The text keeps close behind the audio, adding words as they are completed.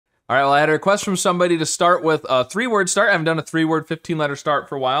All right, well, I had a request from somebody to start with a 3-word start. I haven't done a 3-word, 15-letter start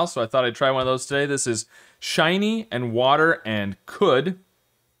for a while, so I thought I'd try one of those today. This is shiny and water and could.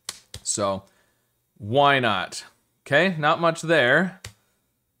 So, why not? Okay, not much there.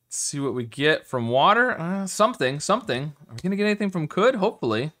 Let's see what we get from water. Something. Are we gonna get anything from could?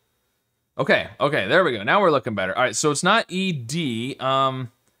 Hopefully. Okay, there we go. Now we're looking better. All right, so it's not ED.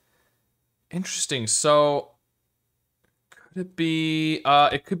 Interesting. So, could it be?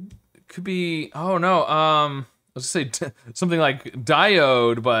 It could be. Oh no. Let's say something like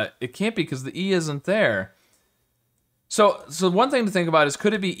diode, but it can't be because the E isn't there. So one thing to think about is,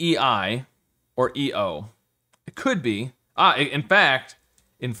 could it be EI or EO? It could be. In fact,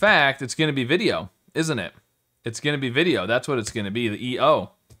 it's going to be video, isn't it? It's going to be video. That's what it's going to be, the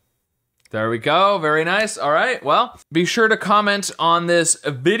EO. There we go. Very nice. All right. Well, be sure to comment on this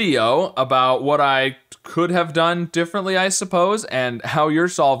video about what I could have done differently, I suppose, and how your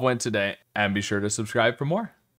solve went today. And be sure to subscribe for more.